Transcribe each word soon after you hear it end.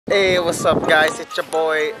Hey, what's up guys? It's your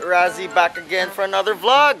boy Razzie back again for another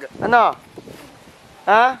vlog. Ano?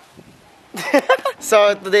 Ha?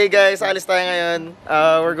 So today guys, alis tayo ngayon.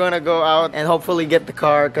 We're gonna go out and hopefully get the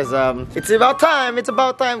car because it's about time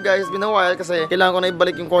guys. It's been a while kasi kailangan ko na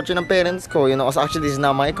ibalik yung kotse ng parents ko, you know, actually this is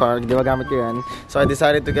not my car, di ba gamit ko yan. So I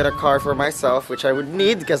decided to get a car for myself, which I would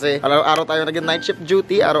need kasi araw-araw tayo nag-night shift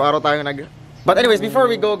duty, araw-araw tayo But anyways,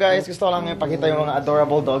 before we go guys, gusto ko lang ipakita yung mga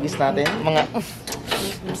adorable doggies natin.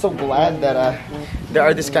 I'm so glad that there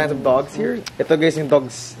are these kinds of dogs here. Ito guys yung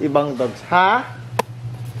dogs, ibang dogs. Ha?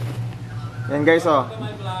 Yan guys, oh.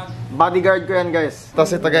 Bodyguard ko yan guys.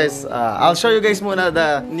 Tapos ito guys, I'll show you guys muna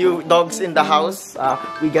the new dogs in the house.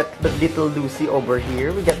 We got the little Lucy over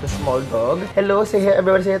here. We got the small dog. Hello, say hey,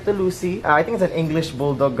 everybody say hello to Lucy. I think it's an English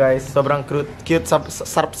bulldog guys. Sobrang cute,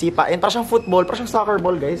 sarap sipain. Parang siyang football, parang siyang soccer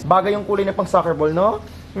ball guys. Bagay yung kulay niya pang soccer ball, no?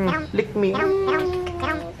 Lick me.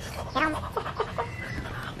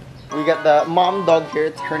 We got the mom dog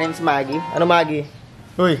here. Her name's Maggie. Ano Maggie?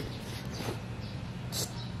 Uy.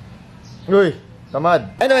 Uy, tamad.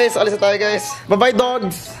 Anyways, alis na tayo guys. Bye-bye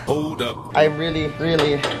dogs! Hold up. I really,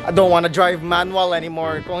 I don't want to drive manual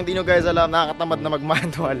anymore. Kung hindi nyo guys alam, nakakatamad na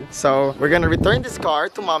mag-manual. So, we're gonna return this car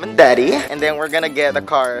to mom and daddy. And then we're gonna get a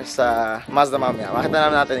car sa Mazda mamaya. Makita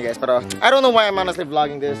naman natin guys. Pero, I don't know why I'm honestly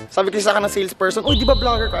vlogging this. Sabi ko sa akin ng salesperson, uy, di ba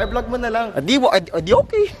vlogger ka? I vlog mo na lang. Di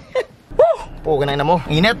okay. Woo! Ganay na mo.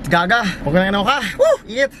 Init, gaga. Ganay na mo ka. Woo!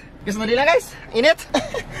 Init. Gusto mo nila guys? Init.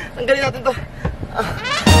 Tanggalin natin to.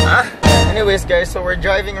 Anyways guys, so we're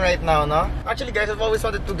driving right now, no? Actually guys, I've always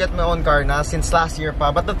wanted to get my own car na since last year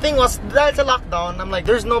pa. But the thing was, dahil sa lockdown, I'm like,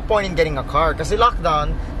 there's no point in getting a car. Kasi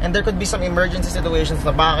lockdown, and there could be some emergency situations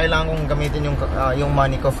na baka kailangan kong gamitin yung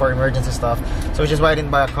money ko for emergency stuff. So which is why I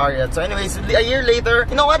didn't buy a car yet. So anyways, a year later,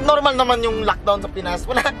 you know what? Normal naman yung lockdown sa Pinas.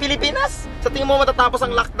 Wala, Pilipinas? Sa tingin mo matatapos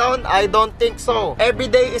ang lockdown? I don't think so. Every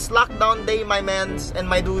day is lockdown day, my mans and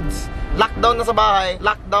my dudes. Lockdown na sa bahay,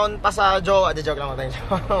 lockdown pa sa joke lang natin.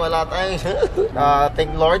 Wala tayong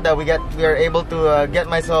thank Lord that we are able to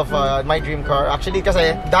get myself my dream car. Actually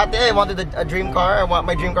kasi dati I wanted a dream car.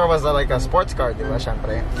 My dream car was like a sports car, di ba?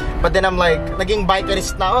 Syempre. But then I'm like, naging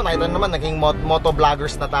bikerist na ako. Nakita naman, naging moto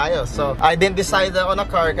vloggers na tayo. So I didn't decide on a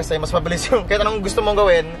car kasi mas mabilis yung kahit anong gusto mong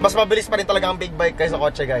gawin, mas mabilis pa rin talaga ang big bike kaysa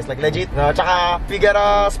kotse guys. Like legit. No? Tsaka figure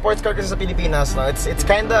sports car kasi sa Pilipinas, no? It's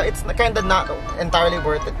kinda not entirely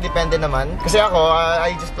worth it. Depende naman. Kasi ako,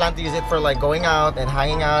 I just plan to use it for like going out and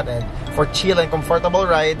hanging out and for chill and comfortable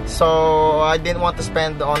ride. So I didn't want to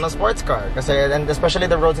spend on a sports car. Kasi, and especially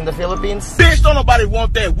the roads in the Philippines. Bitch, don't nobody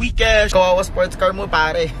want that weak ass. Kawawa sports car mo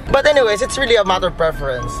pare. But anyways, it's really a matter of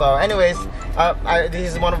preference. So anyways,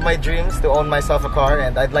 this is one of my dreams to own myself a car.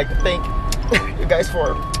 And I'd like to thank you guys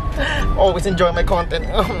for always enjoy my content.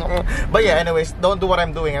 But yeah, anyways, don't do what I'm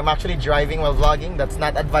doing. I'm actually driving while vlogging. That's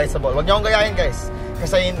not advisable. Wag niyo akong gayahin guys.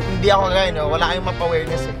 Kasi hindi ako gayahin, no? Wala kayong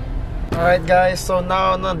mapa-awareness eh. Alright guys, so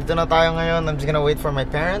now dito na tayo ngayon. I'm just gonna wait for my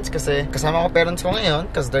parents kasi kasama ko parents ko ngayon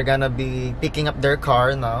because they're gonna be picking up their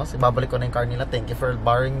car now. So babalik ko na yung car nila. Thank you for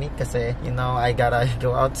borrowing me kasi you know, I gotta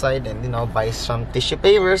go outside and you know, buy some tissue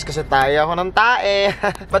papers kasi tayo ako ng tae.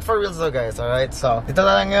 But for real though guys, alright? So, dito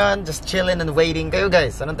na lang yun, just chilling and waiting. Kayo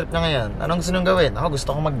guys, anong trip na ngayon? Anong gusto nyo gawin? Ako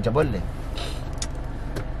gusto ko magjabol eh.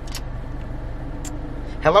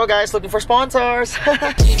 Hello guys, looking for sponsors.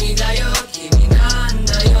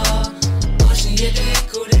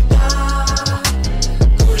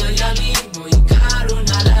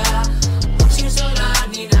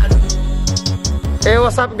 Hey,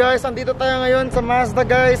 what's up guys? Andito tayo ngayon sa Mazda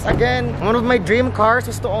guys. Again, one of my dream cars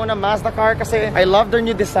is to own a Mazda car kasi I love their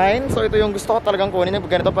new design. So ito yung gusto ko talagang kunin, yung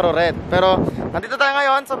ganito pero red. Pero andito tayo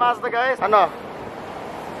ngayon sa Mazda guys. Ano?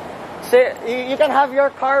 You can have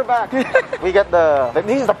your car back. We got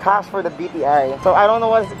this is the cash for the DTI. So I don't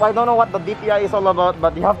know what the DTI is all about,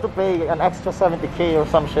 but you have to pay an extra 70k or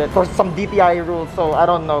some shit for some DTI rules. So I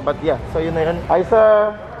don't know, but yeah. So yun na yun. Hi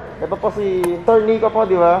sir. Ito po si Sir Nico po,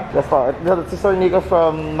 di ba? Yes po. Ito si Sir Nico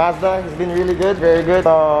from Mazda. He's been really good, very good.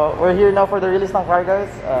 So we're here now for the release ng car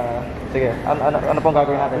guys. Sige, ano pong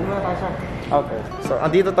gagawin natin? Okay. So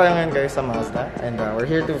andito tayo ngayon guys sa Mazda. And we're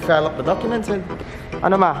here to file up the documents and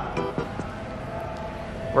ano ma?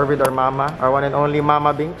 We're with our mama, our one and only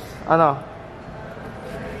Mama Binx. Ano?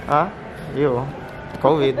 Ha? You.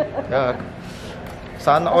 COVID. Yuck.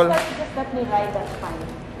 Sana all. Just let me ride, that's fine.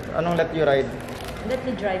 Anong let you ride? Let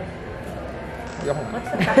me drive. What's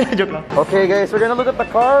the car? Joke lang. Okay guys, we're gonna look at the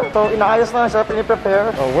car. So inaayos na siya,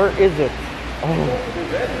 prepare. Oh, where is it? Oh.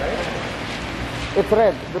 It's red, right? It's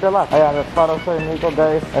red. Good luck. Ayan, let's follow Sir Nico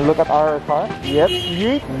guys and look at our car. Yep.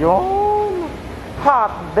 Yeet. Yon.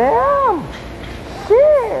 Hot damn.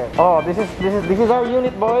 shit! Oh, this is our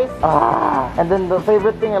unit, boys. And then the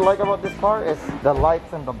favorite thing I like about this car is the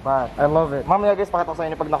lights in the back. I love it. Mamaya guys, pakita ko sa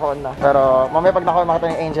inyo pag naka-on na. Pero mamaya pag naka-on, makita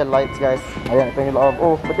yung angel lights, guys. Ayan, ito yung loob.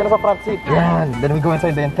 Oh, ba't ka na sa front seat? Yan. Then we go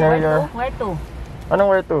inside the interior. Where to? Anong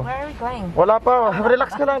where to? Where are we going? Wala pa.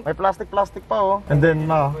 Relax ka lang. May plastic pa, oh. And then,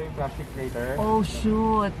 plastic later. Oh,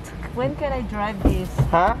 shoot. When can I drive this?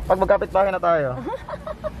 Ha? Pag magkapit bahay na tayo.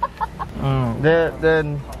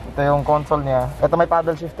 Then, ito yung console niya. Ito may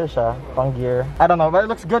paddle shifter siya, pang gear. I don't know, but it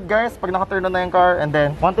looks good, guys, pag naka-turn on na yung car. And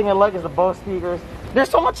then, one thing I like is the Bose speakers. There's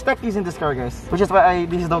so much techies in this car, guys. Which is why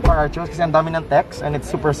this is the car I chose, kasi ang dami ng techs and it's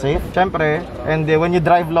super safe. Siyempre, and when you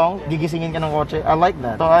drive long, gigisingin ka ng kotse. I like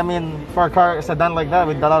that. So, I mean, for a car sedan like that,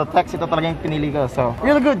 with a lot of techs, ito talaga yung pinili ko. So,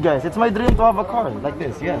 really good, guys. It's my dream to have a car like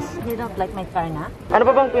this, yes. You don't like my car na? Ano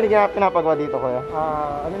pa bang pinapagawa dito, kuya?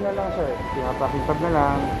 Ano na lang sir, pinapakitab na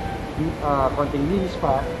lang, konting linis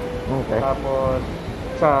pa, Okay. tapos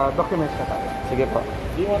sa documents na tayo. Sige po.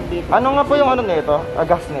 Ano nga po yung ano nito?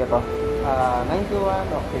 Gas nito? 91,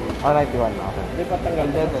 okay. 91 na, okay. Hindi patanggal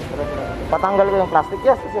din. Patanggal ko yung plastic?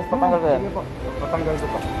 Yes, patanggal ko yan. Sige po, patanggal ko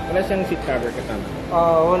pa. Wala siyang seat cover kasama.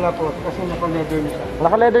 Wala po, kasi naka-leather na siya.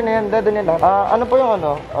 Naka-leather na yan, leather na lahat. Ano po yung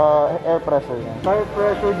ano? Air pressure niya? Tire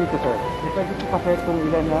pressure dito sir. Depende po kasi kung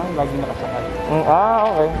ilan na lagi nakasakay.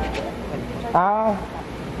 Okay. Ano?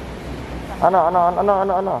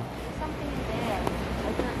 Something in there. I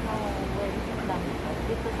don't know where this is done.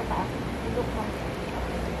 Dito sa taas. Look something.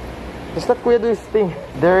 Just let Kuya do his thing.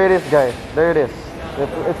 There it is, guys. There it is.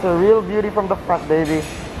 It's a real beauty from the front, baby.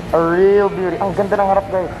 A real beauty. Ang ganda ng harap,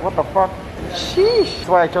 guys. What the fuck? Sheesh! That's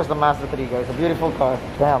why I chose the Mazda 3, guys. A beautiful car.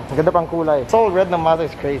 Damn. Ang ganda pang kulay. Soul red ng Mazda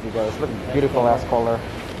is crazy, guys. Look, beautiful ass color.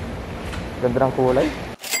 Ganda ng kulay.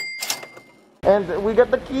 And we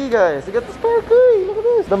got the key, guys. We got the spare key. Look at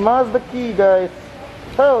this. The Mazda key, guys.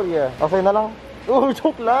 Hell yeah. Okay na lang. Oh,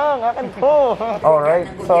 joke lang. Akin ko. Alright,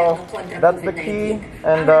 so that's the key.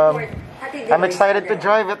 And I'm excited to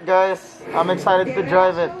drive it, guys. I'm excited to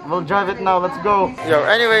drive it. We'll drive it now. Let's go. Yo,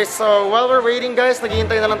 anyway, so while we're waiting, guys,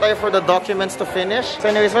 naghihintay na lang tayo for the documents to finish. So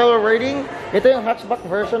anyways, while we're waiting, ito yung hatchback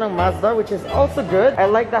version ng Mazda, which is also good. I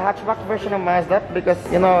like the hatchback version ng Mazda because,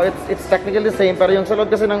 you know, it's technically the same. Pero yung sa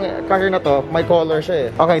loob kasi ng car na to, may color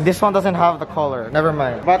siya eh. Okay, this one doesn't have the color. Never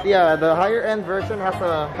mind. But yeah, the higher end version has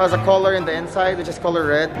a color in the inside, which is color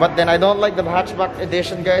red. But then I don't like the hatchback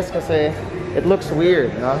edition, guys, kasi it looks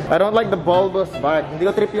weird, you know? I don't like the bulbous back. Hindi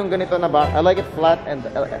ko trip yung ganito na back. I like it flat and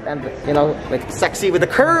you know, like sexy with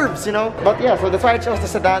the curves, you know? But yeah, so that's why I chose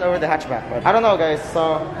the sedan over the hatchback. But I don't know, guys.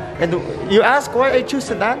 So, and you ask why I choose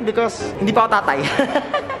sedan? Because hindi pa ako tatay.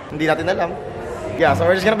 Hindi natin alam. Yeah, so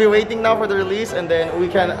we're just gonna be waiting now for the release and then we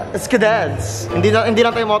can skadads. Hindi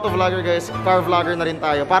lang tayo motovlogger, guys. Car vlogger na rin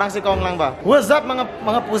tayo. Parang si Kong lang ba? What's up mga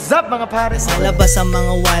what's up mga pares? Sa labas ang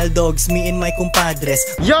mga wild dogs, me and my compadres.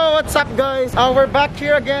 Yo, what's up, guys? We're back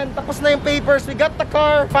here again. Tapos na yung papers. We got the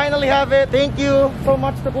car. Finally have it. Thank you so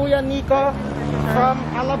much to Kuya Nico from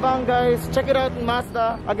Alabang, guys. Check it out in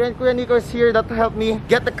Mazda. Again, Kuya Nico is here that helped me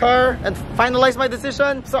get the car and finalize my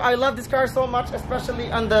decision. So I love this car so much,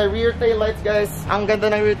 especially on the rear tail lights, guys. Ang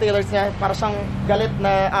ganda ng rear tail lights niya. Para siyang galit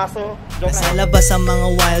na aso. Joke Sa lang. labas ang mga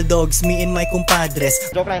wild dogs, me and my compadres.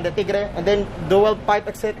 Joke lang, the tigre. And then dual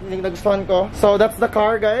pipe exit, yung nagustuhan ko. So that's the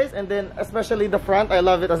car, guys. And then especially the front, I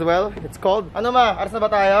love it as well. It's called, ano ma? Aras na ba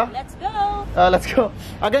tayo? Let's go! Let's go.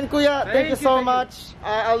 Again, Kuya, thank you so much.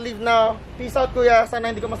 I'll leave now. Peace out, Kuya.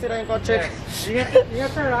 Sana hindi ko masira yung kotse.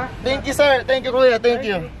 Yes sir ha. Thank you, sir. Thank you, Kuya. Thank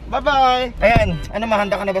you. Bye-bye. Ayan. Ano,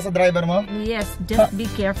 mahanda ka na ba sa driver mo? Yes, just be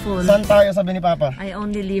careful. Saan tayo, sabi ni Papa? I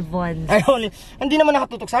only live once. Hindi naman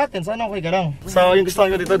nakatutok sa atin. Sana okay ka lang. So, yung gusto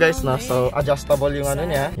ko dito, guys, no? So, adjustable yung ano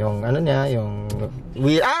niya. I don't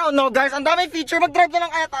know, guys. Ang daming feature. Mag-drive na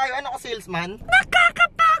lang kaya tayo. Ano ko, salesman?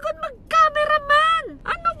 Nakakapagod mag-cameraman!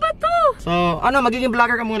 Ano ba to? So, magiging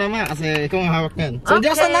vlogger ka muna, ma. Kasi ikaw ang hawak yan. So,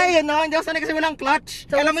 hindi ako sanay, no? Hindi ako sanay kasi walang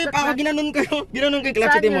clutch. So, alam mo yung ako, ginanon ko yung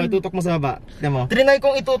clutch. Saan Ito mo, yun? itutok mo sa baba. Tignan mo. Trinay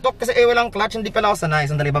kong itutok kasi walang clutch. Hindi pala ako sanay.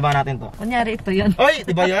 Sandali, baba natin to. Kunyari ito yun. Oy,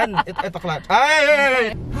 diba yan? Ito clutch.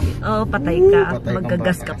 Ay! Oh, patay ka. Patay kang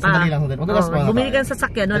Maggagas ka bata. pa. Sandali lang. Maggagas pa. Bumili ka ng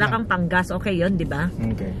sasakyan, wala kang panggas. Okay yun, di ba?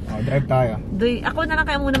 Okay. Drive tayo. Ako na lang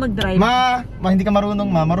kaya muna mag-drive. Ma, hindi ka marunong,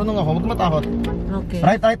 ma. Marunong ako. Huwag matakot. Okay.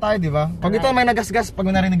 Right tayo, di ba? Pag ito may nagasgas, pag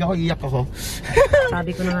may narinig ako, iyak ako.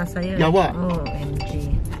 Sabi ko na nga sa'yo. Yawa. Oh,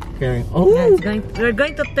 MG. Okay. Oh! We're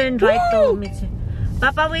going to turn right to Mitch.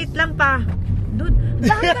 Papa, wait lang pa. Dude,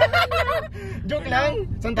 dahan-dahan lang. Joke lang.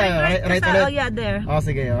 Saan tayo? Right Oh, ulit? yeah, there. Oh,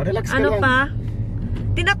 sige. Relax ka Ano lang. pa?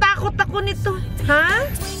 Tinatakot ako nito. Ha?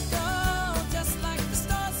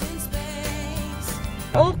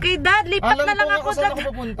 Okay, Dad, lipat Alam na lang ko nga ako. kung saan ako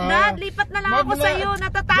pupunta. Dad, lipat na lang ako sa'yo.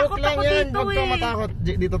 Natatakot Joke lang ako yan. dito Huwag kang eh. matakot.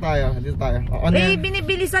 Dito tayo. Ano Eh, yan?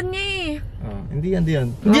 binibilisan niya eh. Hindi yan.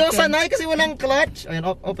 Hindi ako sanay kasi walang clutch. Ayun,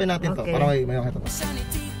 open natin to. Okay. Para may makita to.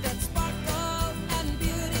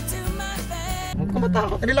 Huwag kang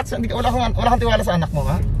matakot. Relax. Wala kang tiwala sa anak mo,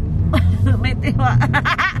 ha? May tiwa.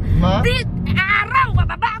 Ma? Di, araw,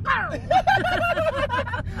 bababa ako.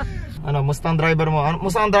 Ano, Mustang driver mo?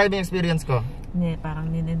 Musta ang driving experience ko? Hindi, parang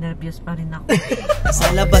nininervyos pa rin ako. Sa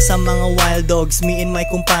labas ang mga wild dogs, me and my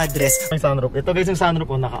compadres. Yung sunroof. Ito guys yung sunroof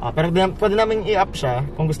ko naka-up. Pero pwede namin i-up siya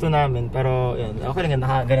kung gusto namin. Pero yun, okay lang yan.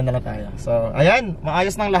 Ganyan na lang tayo. So, ayan.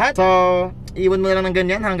 Maayos ng lahat. So, iwan mo na lang ng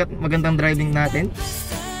ganyan hanggat magandang driving natin.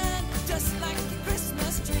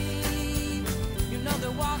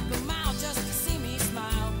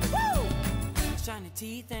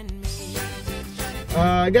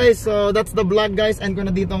 Guys, so that's the vlog guys. And ko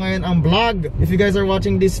na dito ngayon ang vlog. If you guys are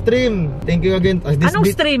watching this stream, thank you again. Anong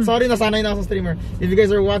stream? Sorry, nasanay na ako sa streamer. If you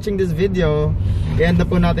guys are watching this video, i-end na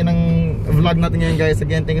po natin ang vlog natin ngayon guys.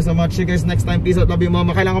 Again, thank you so much. See you guys next time. Peace out. Love you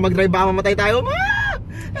mama. Kailangan ko mag-drive. Baka mamatay tayo. Ma!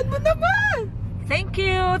 Edmund naman! Thank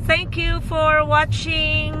you for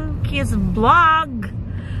watching his vlog.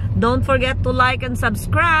 Don't forget to like and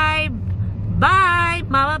subscribe. Bye,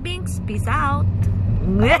 Mama Binx. Peace out.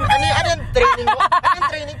 Ano yung training mo? Ano yung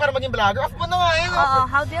training para maging vlogger? Off mo na nga yun.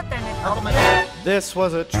 How do you turn it Ako off? This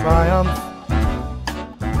was a triumph.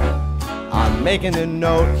 I'm making a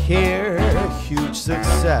note here, huge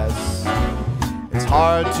success. It's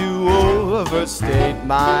hard to overstate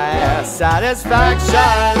my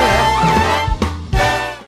satisfaction.